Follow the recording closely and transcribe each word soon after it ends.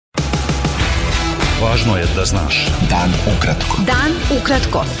Važno je da znaš. Dan ukratko. Dan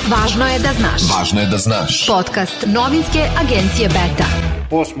ukratko. Važno je da znaš. Važno je da znaš. Podcast novinske agencije Beta.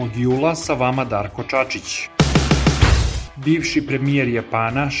 8. jula sa vama Darko Čačić. Bivši premijer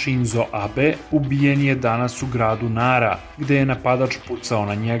Japana Shinzo Abe ubijen je danas u gradu Nara, gde je napadač pucao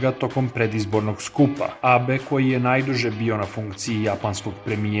na njega tokom predizbornog skupa. Abe, koji je najduže bio na funkciji japanskog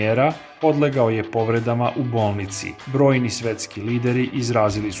premijera, podlegao je povredama u bolnici. Brojni svetski lideri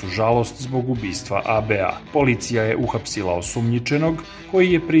izrazili su žalost zbog ubistva Abea. Policija je uhapsila osumnjičenog,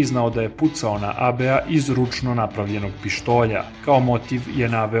 koji je priznao da je pucao na Abea iz ručno napravljenog pištolja. Kao motiv je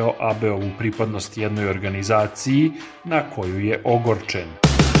naveo Abeovu pripadnost jednoj organizaciji na koju je ogorčen.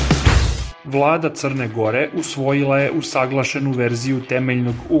 Vlada Crne Gore usvojila je usaglašenu verziju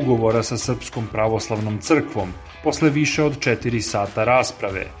temeljnog ugovora sa Srpskom pravoslavnom crkvom posle više od 4 sata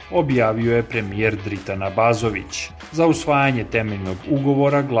rasprave, objavio je premijer Dritan Abazović. Za usvajanje temeljnog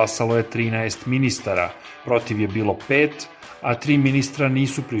ugovora glasalo je 13 ministara, protiv je bilo 5, a 3 ministra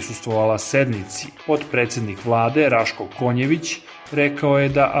nisu prisustvovala sednici. Potpredsednik vlade Raško Konjević rekao je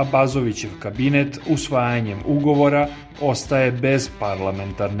da Abazovićev kabinet usvajanjem ugovora ostaje bez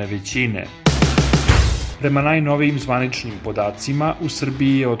parlamentarne većine. Prema najnovijim zvaničnim podacima, u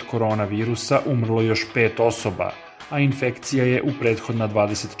Srbiji je od koronavirusa umrlo još 5 osoba, a infekcija je u prethodna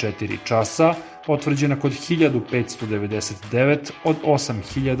 24 časa potvrđena kod 1599 od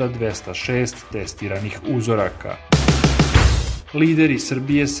 8206 testiranih uzoraka. Lideri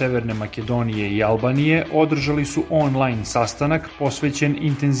Srbije, Severne Makedonije i Albanije održali su online sastanak posvećen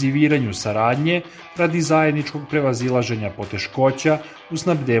intenziviranju saradnje radi zajedničkog prevazilaženja poteškoća u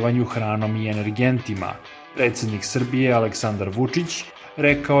snabdevanju hranom i energentima. Predsednik Srbije Aleksandar Vučić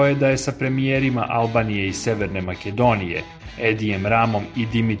rekao je da je sa premijerima Albanije i Severne Makedonije, Edijem Ramom i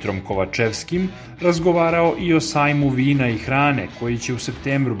Dimitrom Kovačevskim, razgovarao i o sajmu vina i hrane koji će u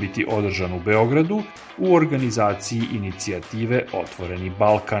septembru biti održan u Beogradu u organizaciji inicijative Otvoreni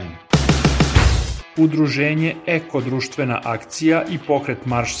Balkan. Udruženje Eko-društvena akcija i pokret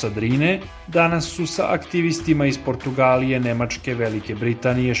Marš sa Drine danas su sa aktivistima iz Portugalije, Nemačke, Velike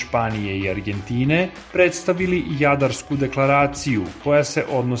Britanije, Španije i Argentine predstavili Jadarsku deklaraciju koja se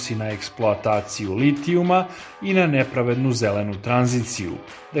odnosi na eksploataciju litijuma i na nepravednu zelenu tranziciju.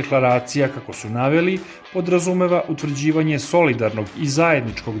 Deklaracija, kako su naveli, podrazumeva utvrđivanje solidarnog i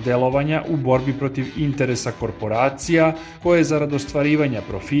zajedničkog delovanja u borbi protiv interesa korporacija koje zarad ostvarivanja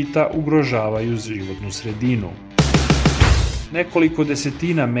profita ugrožavaju životnu sredinu. Nekoliko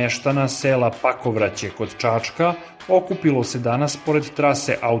desetina meštana sela Pakovraće kod Čačka okupilo se danas pored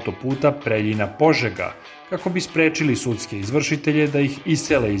trase autoputa Preljina-Požega, kako bi sprečili sudske izvršitelje da ih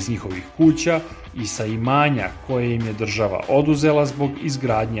isele iz njihovih kuća i sa imanja koje im je država oduzela zbog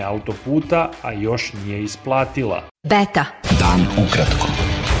izgradnje autoputa, a još nije isplatila. Beta. Dan ukratko.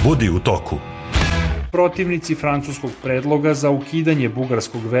 Budi u toku. Protivnici francuskog predloga za ukidanje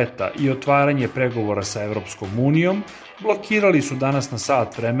bugarskog veta i otvaranje pregovora sa Evropskom unijom blokirali su danas na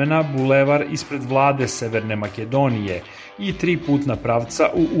sat vremena bulevar ispred vlade Severne Makedonije i 3 putna pravca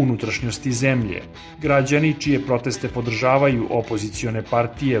u unutrašnjosti zemlje. Građani čije proteste podržavaju opozicione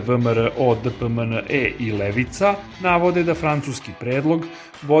partije VMRO, DPMNE i Levica navode da francuski predlog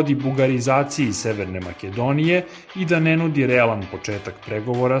vodi bugarizaciji Severne Makedonije i da ne nudi realan početak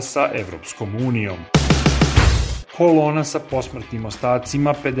pregovora sa Evropskom unijom. Kolona sa posmrtnim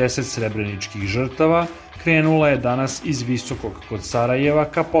ostacima 50 srebreničkih žrtava krenula je danas iz Visokog kod Sarajeva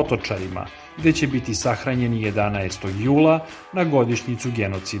ka Potočarima, gde će biti sahranjeni 11. jula na godišnjicu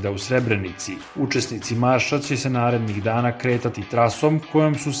genocida u Srebrenici. Učesnici marša će se narednih dana kretati trasom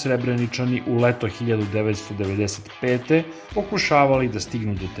kojom su Srebreničani u leto 1995. pokušavali da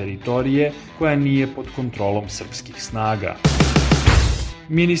stignu do teritorije koja nije pod kontrolom srpskih snaga.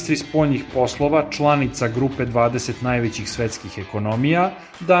 Ministri spoljnih poslova, članica grupe 20 najvećih svetskih ekonomija,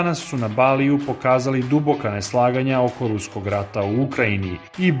 danas su na Baliju pokazali duboka neslaganja oko ruskog rata u Ukrajini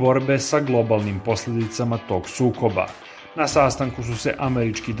i borbe sa globalnim posledicama tog sukoba. Na sastanku su se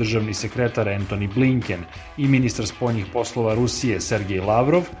američki državni sekretar Antony Blinken i ministar spoljnih poslova Rusije Sergej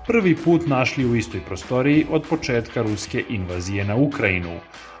Lavrov prvi put našli u istoj prostoriji od početka ruske invazije na Ukrajinu.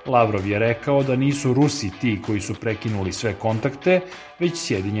 Lavrov je rekao da nisu Rusi ti koji su prekinuli sve kontakte, već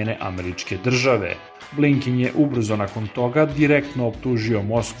Sjedinjene Američke Države. Blinken je ubrzo nakon toga direktno optužio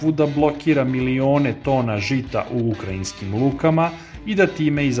Moskvu da blokira milione tona žita u ukrajinskim lukama i da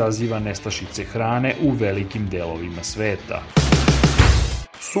time izaziva nestašice hrane u velikim delovima sveta.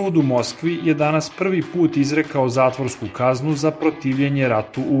 Sud u Moskvi je danas prvi put izrekao zatvorsku kaznu za protivljenje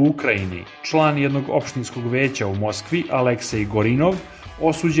ratu u Ukrajini. Član jednog opštinskog veća u Moskvi, Aleksej Gorinov,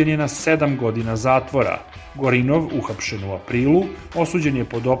 osuđen je na 7 godina zatvora. Gorinov, uhapšen u aprilu, osuđen je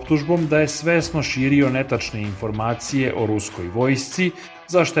pod optužbom da je svesno širio netačne informacije o ruskoj vojsci,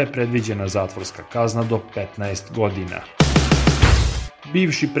 za što je predviđena zatvorska kazna do 15 godina.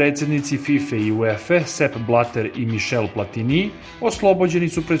 Bivši predsjednici FIFA i UEFA, Sepp Blatter i Michel Platini, oslobođeni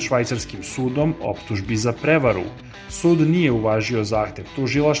su pred švajcarskim sudom optužbi za prevaru. Sud nije uvažio zahtev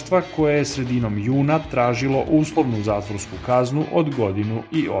tužilaštva koje je sredinom juna tražilo uslovnu zatvorsku kaznu od 1 godinu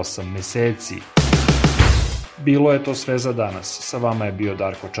i 8 meseci. Bilo je to sve za danas. Sa vama je bio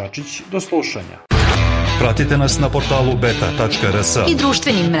Darko Čačić. Do slušanja. Pratite nas na portalu beta.rs I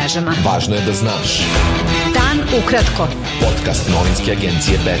društvenim mrežama. Važno je da znaš. Dan ukratko. Podcast novinske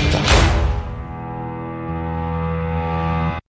agencije Beta.